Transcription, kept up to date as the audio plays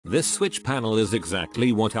This switch panel is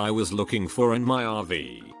exactly what I was looking for in my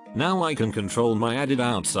RV. Now I can control my added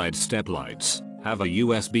outside step lights, have a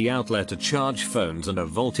USB outlet to charge phones and a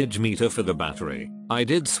voltage meter for the battery. I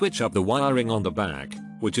did switch up the wiring on the back,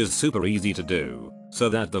 which is super easy to do, so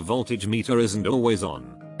that the voltage meter isn't always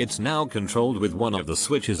on. It's now controlled with one of the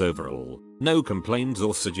switches overall. No complaints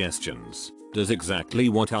or suggestions. Does exactly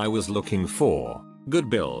what I was looking for. Good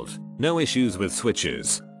build. No issues with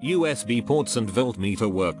switches. USB ports and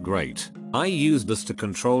voltmeter work great. I used this to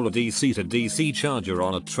control a DC to DC charger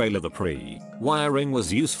on a trailer. The pre-wiring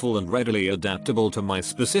was useful and readily adaptable to my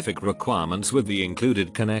specific requirements, with the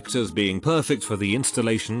included connectors being perfect for the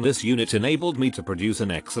installation. This unit enabled me to produce an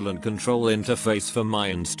excellent control interface for my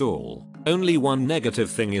install. Only one negative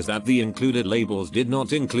thing is that the included labels did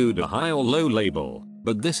not include a high or low label,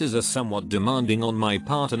 but this is a somewhat demanding on my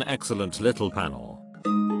part an excellent little panel.